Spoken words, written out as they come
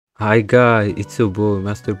Hi guys, it's your boy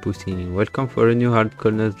Master Pussini. Welcome for a new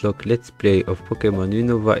hardcore Nuzlocke let's play of Pokemon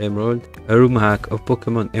Unova Emerald, a room hack of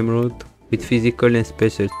Pokemon Emerald with physical and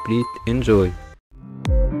special split. Enjoy!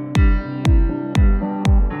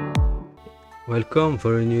 Welcome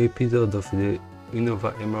for a new episode of the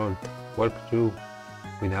Unova Emerald walkthrough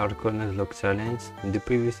with hardcore Nuzlocke challenge. In the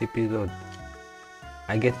previous episode,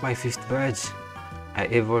 I get my 5th badge. I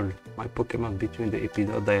evolve my Pokemon between the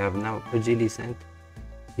episode. I have now a Jellicent.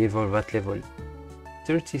 Evolve at level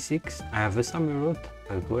 36. I have a Samurott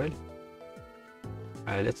as well.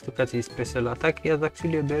 Let's look at his special attack. He has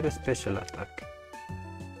actually a better special attack.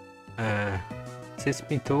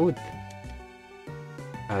 Sesame Toad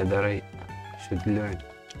that I should learn.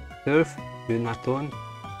 Surf, Lunaton.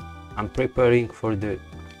 I'm preparing for the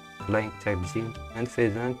Flying type gym, and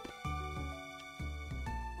Pheasant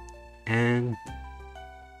and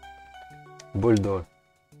Bulldog.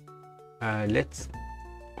 Let's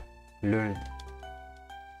learn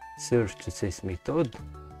Surf to Sesame Toad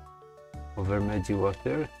over muddy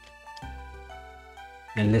water,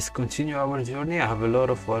 and let's continue our journey. I have a lot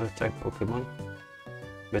of water type Pokemon,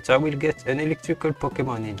 but I will get an electrical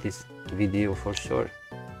Pokemon in this video for sure.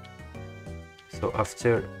 So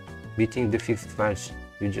after beating the 5th badge,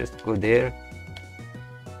 you just go there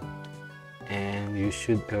and you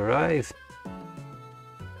should arrive.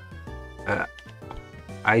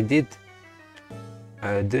 I did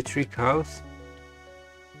the trick house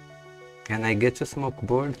and I get a smoke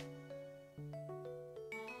board.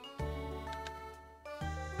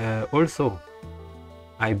 Also,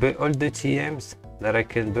 I buy all the TMs that I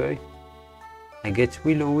can buy. I get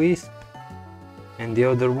Will-O-Wisp, and the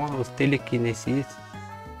other one was Telekinesis.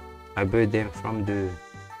 I buy them from the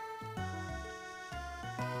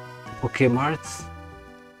Pokemarts.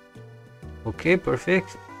 Okay,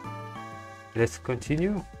 perfect. Let's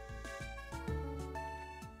continue.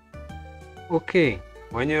 Okay,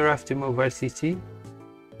 when you arrive to Mobile City,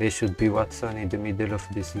 there should be Watson in the middle of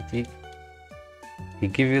the city. He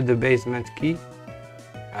give you the basement key,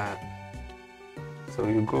 so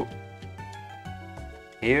you go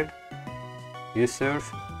here, you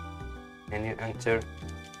surf, and you enter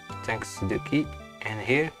thanks to the key. And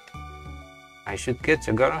here, I should get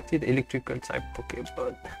a guaranteed electrical type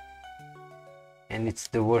Pokemon, and it's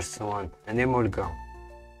the worst one, an Emolga.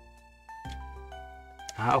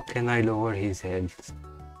 How can I lower his health?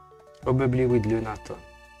 Probably with Lunaton.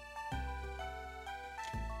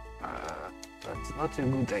 That's not a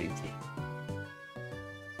good idea.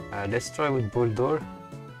 Let's try with Bulldog.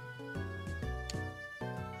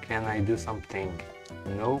 Can I do something?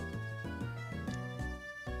 No.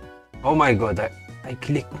 Oh my god, I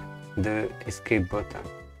clicked the escape button.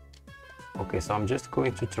 Okay, so I'm just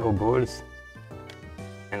going to throw balls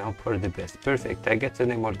and hope for the best. Perfect, I get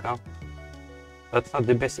an Emolga. That's not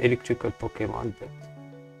the best electrical Pokemon, but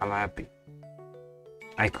I'm happy.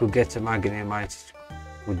 I could get a Magnemite,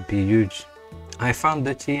 would be huge. I found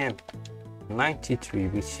the TM 93,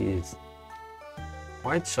 which is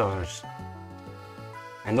White Charge.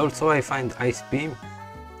 And also I find Ice Beam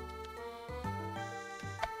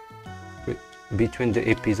between the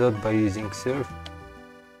episode by using Surf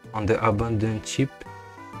on the abandoned ship.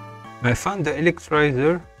 I found the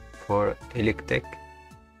Electrizer for Electek.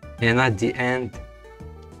 And at the end,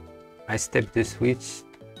 I step the switch.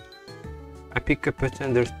 I pick up a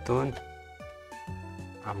Thunderstone.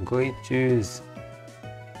 I'm going to use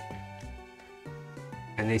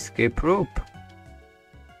an escape rope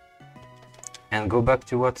and go back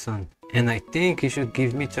to Watson. And I think he should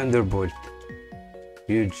give me Thunderbolt.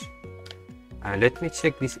 Huge. Let me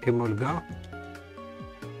check this Emolga.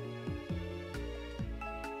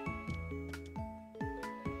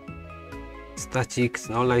 Statics,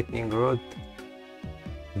 no lightning rod.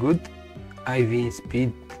 Good. IV in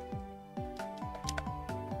speed.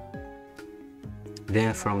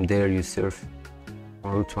 Then from there you surf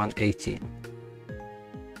on Route 118.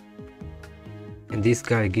 And this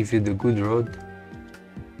guy gives you the good road.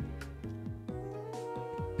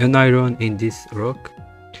 And I run in this rock.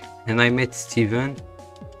 And I met Steven.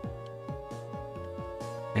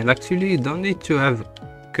 And actually you don't need to have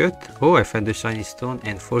cut. Oh, I found a shiny stone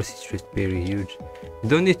and 4 citrus berry, huge. You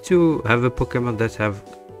don't need to have a Pokemon that have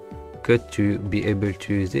cut to be able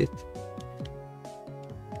to use it.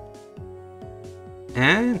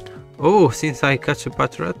 And oh, since I catch a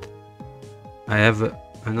Patrat, I have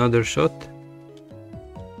another shot.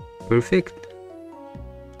 Perfect.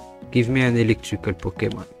 Give me an electrical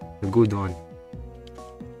Pokemon, a good one,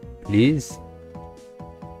 please.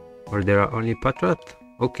 Or there are only Patrat.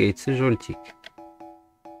 Okay, it's a Joltik.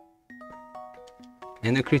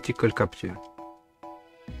 And a critical capture.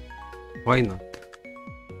 Why not?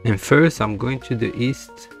 And first I'm going to the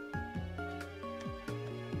east.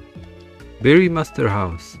 Berry Master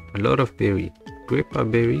House. A lot of berry. Grappa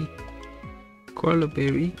berry, koala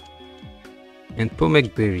berry, and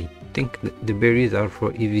pomek berry. I think the berries are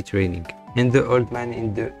for EV training. And the old man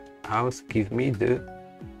in the house give me the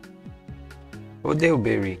Odeo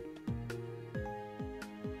berry.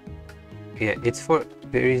 Yeah, it's for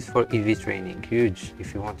berries for EV training. Huge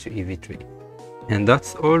if you want to EV train. And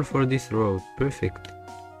that's all for this road. Perfect.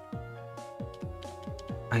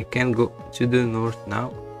 I can go to the north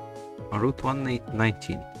now on Route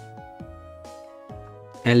 119.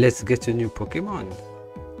 And let's get a new Pokemon.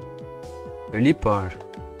 A Lipar.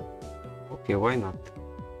 Okay, why not?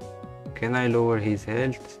 Can I lower his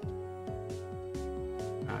health?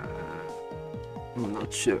 I'm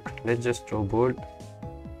not sure. Let's just throw ball.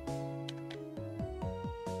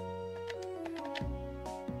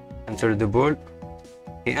 Enter the ball.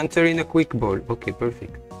 He enter in a quick ball. Okay,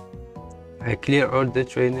 perfect. I clear all the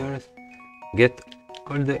trainers, get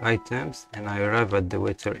all the items, and I arrive at the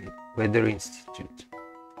Weather Institute.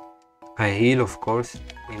 I heal, of course,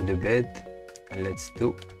 in the bed. And let's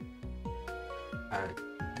do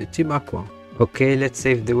the Team Aqua. Okay, let's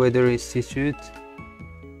save the Weather Institute.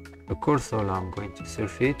 A Corsola, I'm going to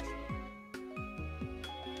surf it.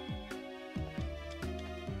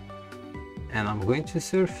 And I'm going to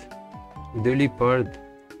surf the Leopard.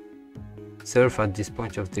 Surf at this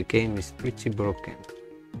point of the game is pretty broken.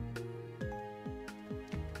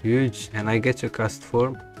 Huge, and I get a cast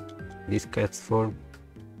form. This cast form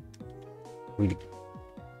will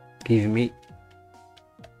give me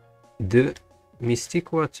the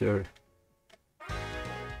Mystic Water.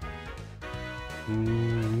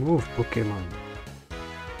 Move Pokemon.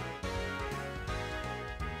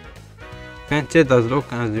 Fainted as long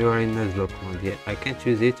as you are in Nuzlocke mode. Yeah, I can't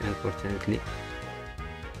use it unfortunately.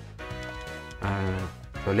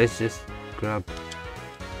 So let's just grab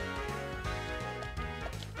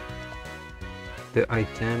the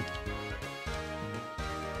item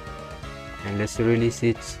and let's release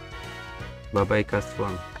it. Bye bye cast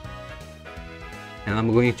form. And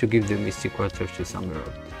I'm going to give the Mystic Water to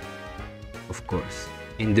Samurott. Of course.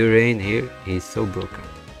 In the rain here, he's so broken.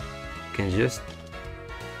 You can just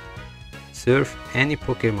surf any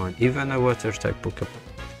Pokemon, even a water type Pokemon.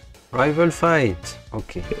 Rival fight.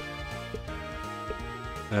 Okay.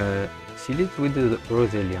 She lives with the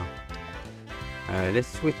Roselia. Let's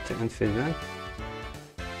switch to Unpheasant.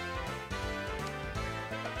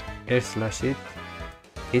 Air slash it.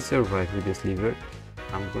 He survived with the Sliver.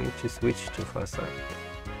 I'm going to switch to Facade.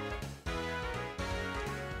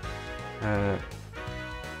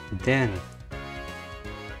 Then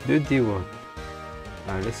the D1.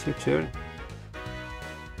 Let's return.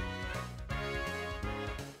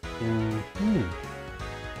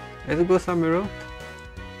 Let's go somewhere else.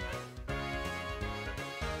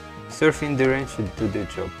 Surfing the rain should do the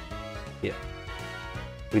job. Yeah.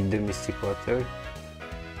 With the Mystic Water.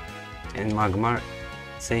 And Magmar,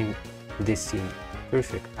 same this scene.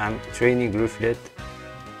 Perfect. I'm training Rooflet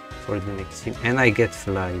for the next scene. And I get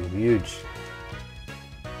Fly. Huge.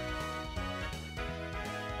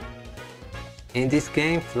 In this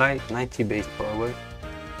game, Fly 90 base power.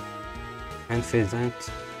 And Pheasant,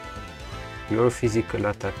 your physical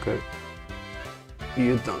attacker.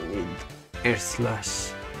 You don't need Air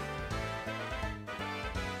Slash.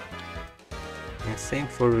 And same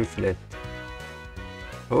for Reflect.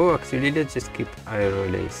 Oh, actually, let's just keep Aero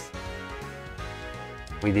Lace.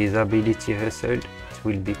 With his ability Hustle, it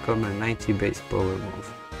will become a 90 base power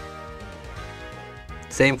move.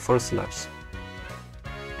 Same for Slash.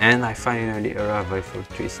 And I finally arrive at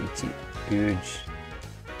Fortress City. Huge.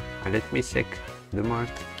 Let me check the mark.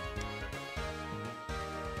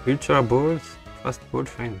 Ultra Balls, Fast Ball,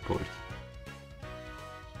 Faint Balls.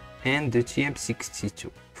 And the TM62,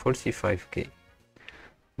 45k.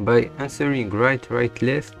 By answering right,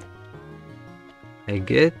 left, I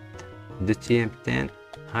get the TM10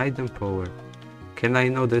 Hidden Power. Can I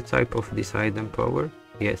know the type of this Hidden Power?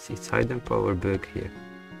 Yes, it's Hidden Power Bug here.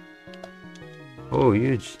 Oh,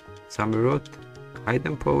 huge. Samurott,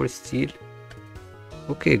 Hidden Power Steel.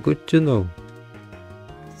 Okay, good to know.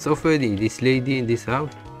 So funny, this lady in this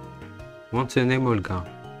house wants an Emolga.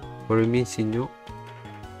 For a Mincinio,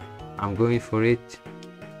 I'm going for it.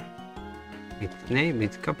 Its name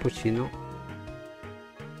is Cappuccino.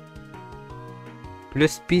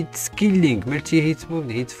 Plus speed skilling, multi-hit move,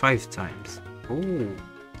 hits 5 times. Ooh.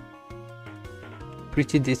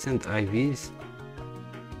 Pretty decent IVs.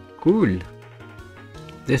 Cool.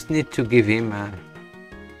 Just need to give him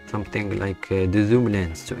something like the zoom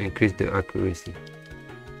lens to increase the accuracy.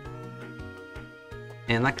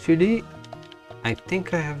 And actually, I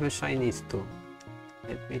think I have a shiny stone.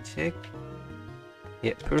 Let me check.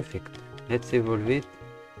 Yeah, perfect. Let's evolve it.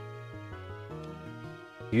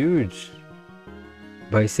 Huge.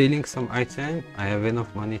 By selling some item, I have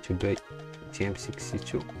enough money to buy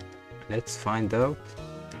TM62. Let's find out.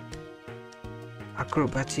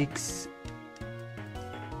 Acrobatics.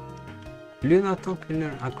 Lunaton can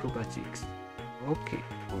learn acrobatics. Okay,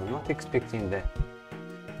 I'm not expecting that.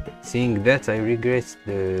 Seeing that, I regret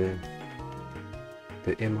the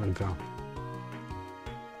amalgam.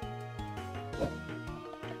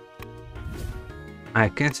 I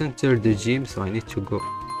can't enter the gym, so I need to go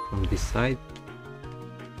from this side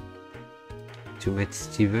to meet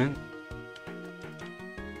Steven.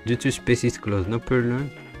 Due to space is closed, no Perlon.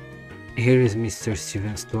 Here is Mr.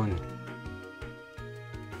 Steven Stone.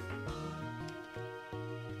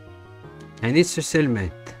 And it's a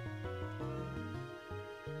cellmate.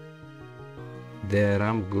 There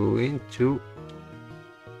I'm going to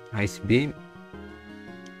Ice Beam.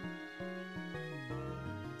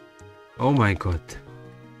 Oh my god.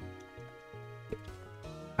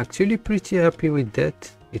 Actually pretty happy with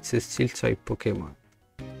that. It's a steel type Pokemon.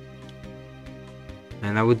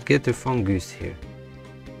 And I would get a fungus here.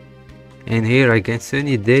 And here I get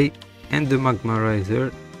Sunny Day and the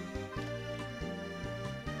Magmarizer.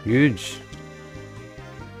 Huge.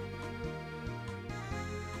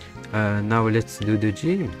 Now let's do the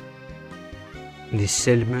gym. This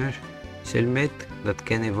Shellmate that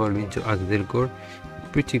can evolve into Axelgor.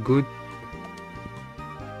 Pretty good.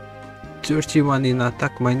 31 in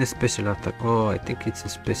attack minus special attack. Oh, I think it's a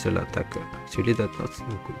special attack. Actually, that's not so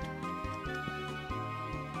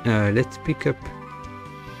good. Let's pick up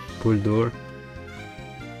Bulldor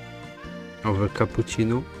over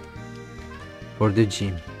Cappuccino for the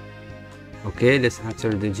gym. Okay, let's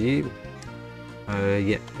enter the gym.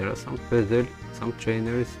 Yeah, there are some puzzles, some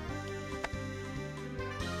trainers.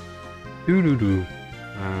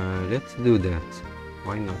 Let's do that.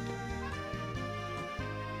 Why not?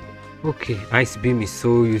 Okay, Ice Beam is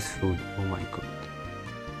so useful. Oh my god.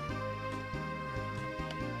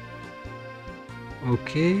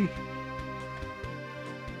 Okay.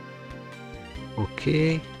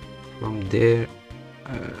 Okay. From there,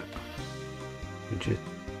 just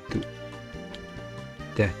do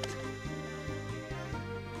that.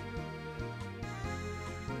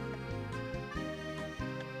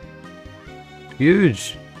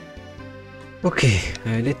 Huge. Okay,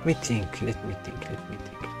 let me think.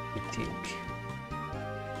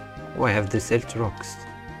 Oh, I have the Celt Rocks.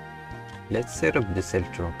 Let's set up the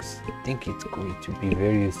Celt Rocks. I think it's going to be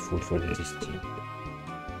very useful for this team.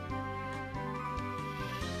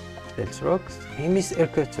 Celt Rocks. He missed Air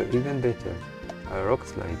Cutter, even better. Rock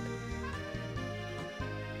Slide.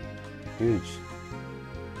 Huge.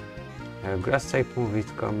 Grass type move is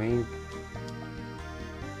coming.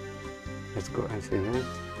 Let's go incident.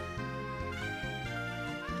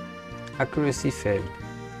 Accuracy failed.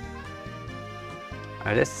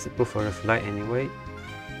 Let's go for a fly anyway.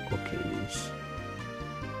 Okay, Lynch.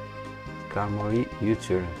 Karmori,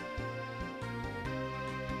 U-turn.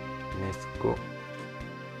 Let's go.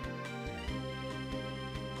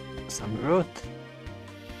 Some road.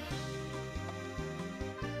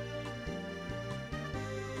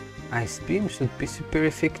 Ice Beam should be super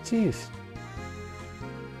effective.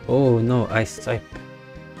 Oh no, Ice type.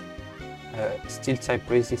 Steel type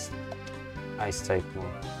resist. Ice type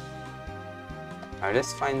more.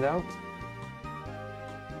 Let's find out.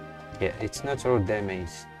 Yeah, it's not raw damage.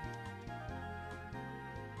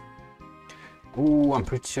 Ooh, I'm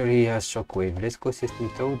pretty sure he has Shockwave. Let's go System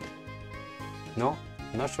Toad. No,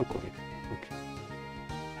 not Shockwave. Okay.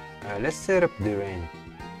 Let's set up the rain.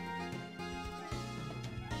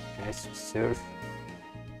 Let's surf.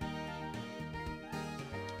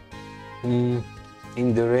 In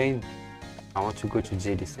the rain, I want to go to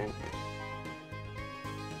Jelly Center.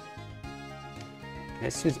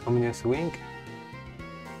 Let's use Omnious Wing.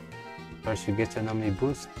 First you get an Omni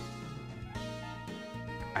Boost.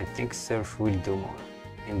 I think Surf will do more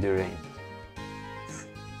in the rain.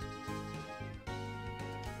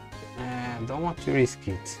 Don't want to risk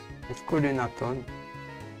it. Let's go Lunaton.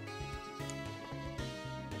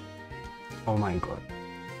 Oh my god,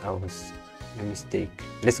 that was a mistake.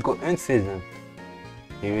 Let's go Unpheasant.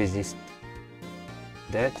 He resists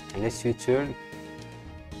that, and let's U-turn.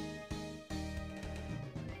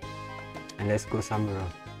 And let's go Samura.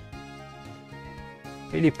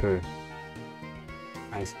 Pelipper.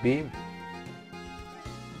 Ice Beam.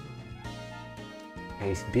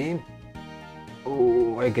 Ice Beam.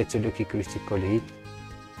 Oh, I get a lucky critical hit.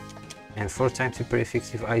 And 4 times super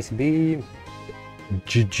effective Ice Beam.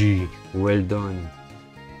 GG. Well done.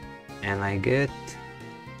 And I get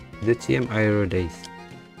the TM Aerolace.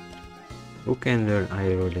 Who can learn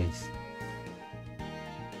Aerolace?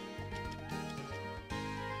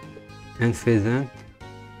 And Pheasant.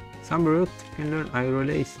 Some root can learn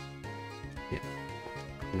Aerolace. Yeah,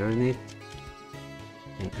 learn it.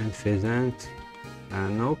 And Pheasant.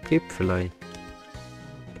 No Capefly.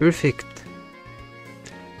 Perfect.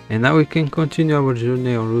 And now we can continue our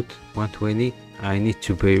journey on Route 120. I need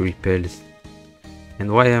to pay repels.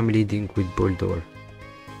 And why I'm leading with Boldor.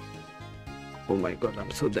 Oh my god,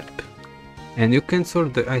 I'm so dumb. And you can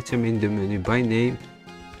sort the item in the menu by name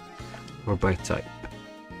or by type.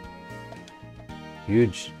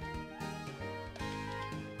 Huge.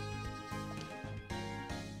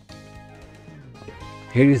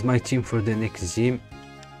 Here is my team for the next gym.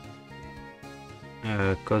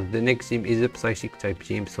 Cause the next gym is a Psychic type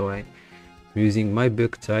gym, so I'm using my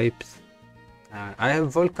bug types. I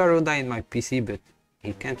have Volcaroda in my PC, but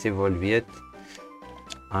he can't evolve yet.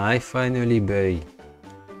 I finally buy.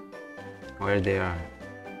 Where they are?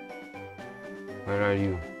 Where are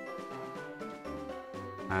you?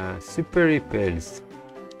 Super repels.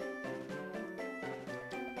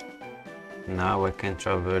 Now I can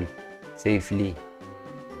travel safely.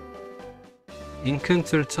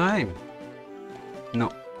 Encounter time? No,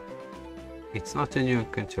 it's not a new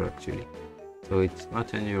encounter actually, so it's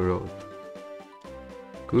not a new road.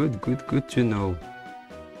 Good to know.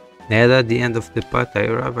 And at the end of the path I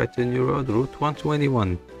arrive at a new road, Route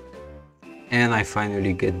 121. And I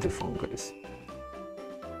finally get the fungus.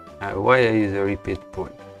 Why I use a repeat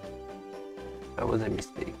point? That was a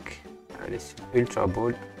mistake. Let's Ultra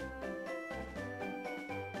Ball.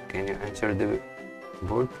 Can you enter the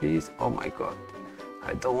ball please? Oh my god.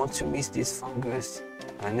 I don't want to miss this fungus.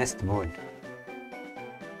 A nest ball.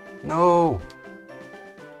 No!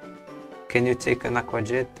 Can you take an aqua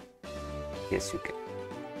jet? Yes, you can.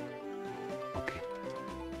 Okay.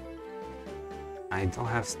 I don't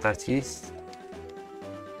have status.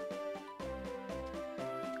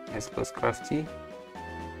 Let's go Crafty.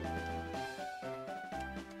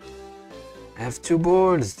 I have 2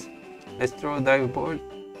 balls. Let's throw a dive ball.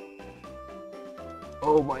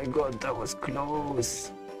 Oh my god, that was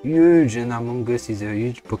close. Huge, and Among Us is a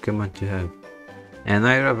huge Pokemon to have. And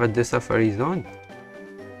I arrive at the Safari Zone.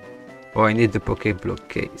 Oh, I need the Pokéblock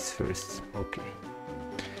case first. Okay.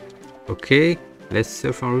 Okay, let's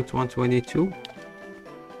surf on Route 122.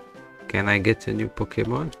 Can I get a new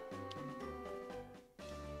Pokemon?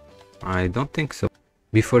 I don't think so.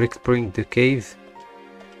 Before exploring the cave,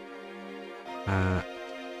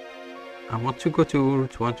 I want to go to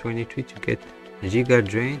Route 123 to get Giga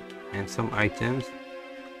Drain and some items.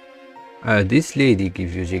 This lady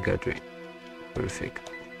gives you Giga Drain. Perfect.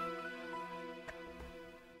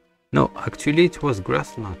 No, actually it was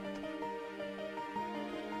Grass Knot.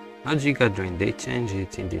 Not Giga Drain, they changed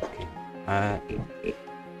it in this game.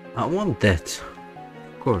 I want that,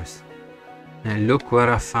 of course. And look what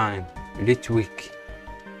I find, Litwick.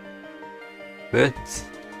 But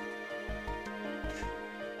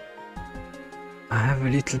I have a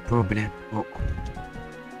little problem. Oh.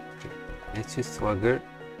 Okay. Let's use Swagger.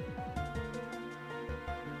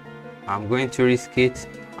 I'm going to risk it.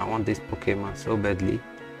 I want this Pokemon so badly.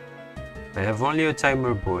 I have only a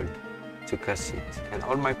timer ball to catch it, and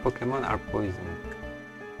all my Pokemon are poisoned.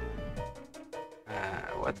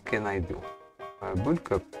 What can I do? Bull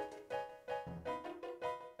Cup.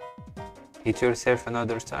 Hit yourself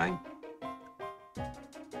another time.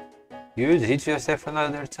 Hit yourself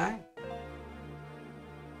another time.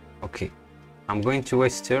 Okay, I'm going to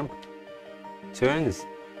waste turns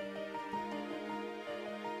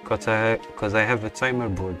because I have a timer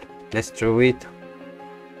ball. Let's throw it.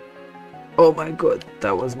 Oh my god,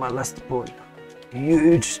 that was my last ball.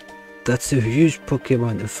 Huge. That's a huge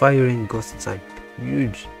Pokemon, a fire and ghost type.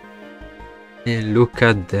 Huge. And look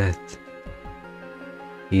at that.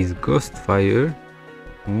 His Ghost Fire,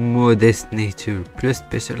 Modest Nature, plus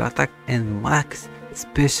special attack and max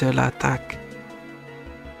special attack.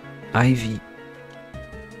 Ivy.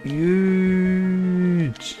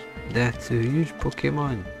 Huge. That's a huge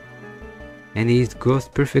Pokemon. And he's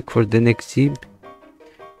Ghost, perfect for the next team.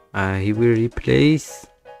 He will replace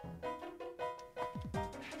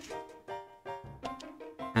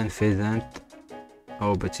and Pheasant.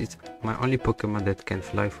 Oh, but it's my only Pokemon that can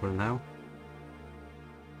fly for now.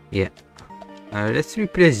 Yeah. Let's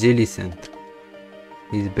replace Jellicent.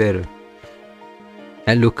 He's better.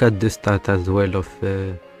 And look at the stat as well of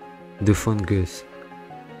the fungus.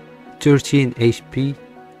 13 HP,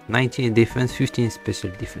 19 defense, 15 special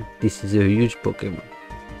defense. This is a huge Pokemon.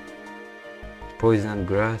 Poison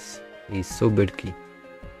Grass is so bulky.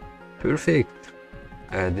 Perfect.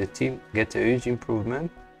 the team get a huge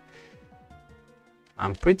improvement.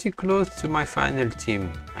 I'm pretty close to my final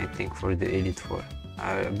team, I think, for the Elite Four.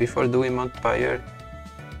 Before doing Vampire,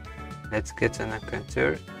 let's get an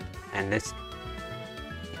encounter and let's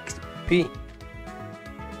XP.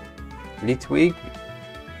 Litwig.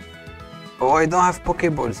 Oh, I don't have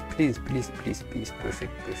Pokeballs. Please, please, please, please.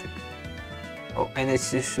 Perfect, perfect. Oh, and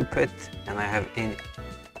it's a Choupette, and I have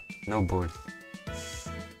no balls.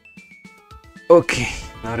 Okay,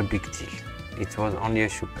 not a big deal. It was only a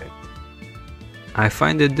Choupette. I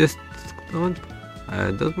find the Dusk Stone.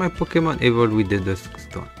 Does my Pokemon evolve with the Dusk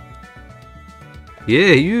Stone?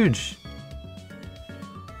 Yeah, huge!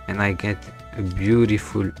 And I get a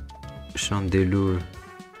beautiful Chandelure.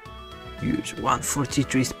 Huge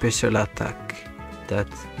 143 special attack.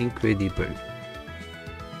 That's incredible.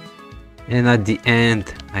 And at the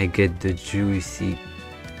end, I get the juicy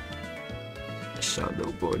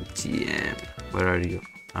Shadow Ball TM. Where are you?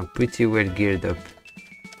 I'm pretty well geared up.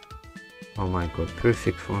 Oh my god,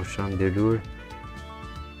 perfect from Chandelure.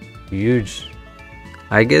 Huge.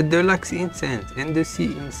 I get the Lux Incense and the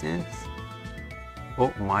Sea Incense.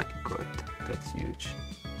 Oh my god, that's huge.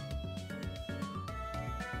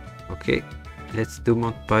 Okay, let's do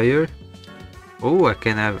Vampire. Oh, I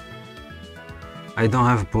don't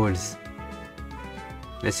have balls.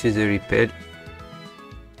 Let's use a Repel.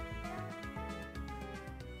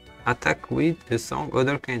 Attack with a song,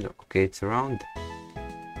 other kind of... Okay, it's round.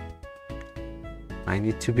 I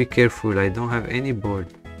need to be careful, I don't have any ball.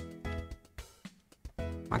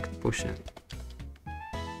 Max Potion.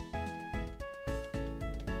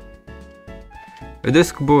 A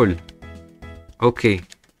Dusk Ball. Okay.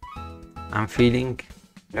 I'm feeling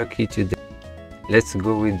lucky today. Let's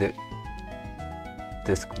go with the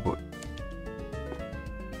Dusk Ball.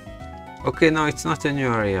 Okay, no, it's not a new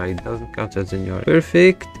area. It doesn't count as a new area.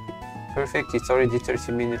 Perfect. Perfect. It's already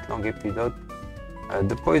 30 minutes long episode.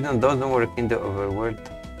 The poison doesn't work in the overworld,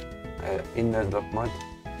 in Nuzlocke mod.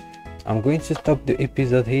 I'm going to stop the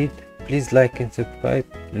episode here. Please like and subscribe.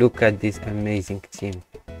 Look at this amazing team.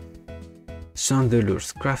 Chandelure,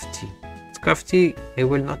 Scrafty. Scrafty, it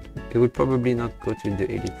will probably not go to the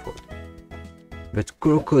Elite Four. But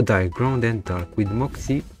Crocodile, Ground and Dark with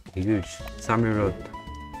Moxie, huge. Samurott,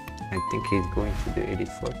 I think he's going to the Elite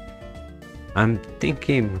Four. I'm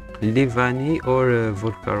thinking Livani or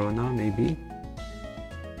Volcarona maybe.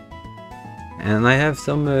 And I have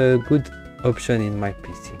some good option in my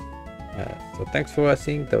PC. So thanks for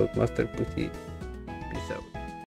watching. That was Master Pussy.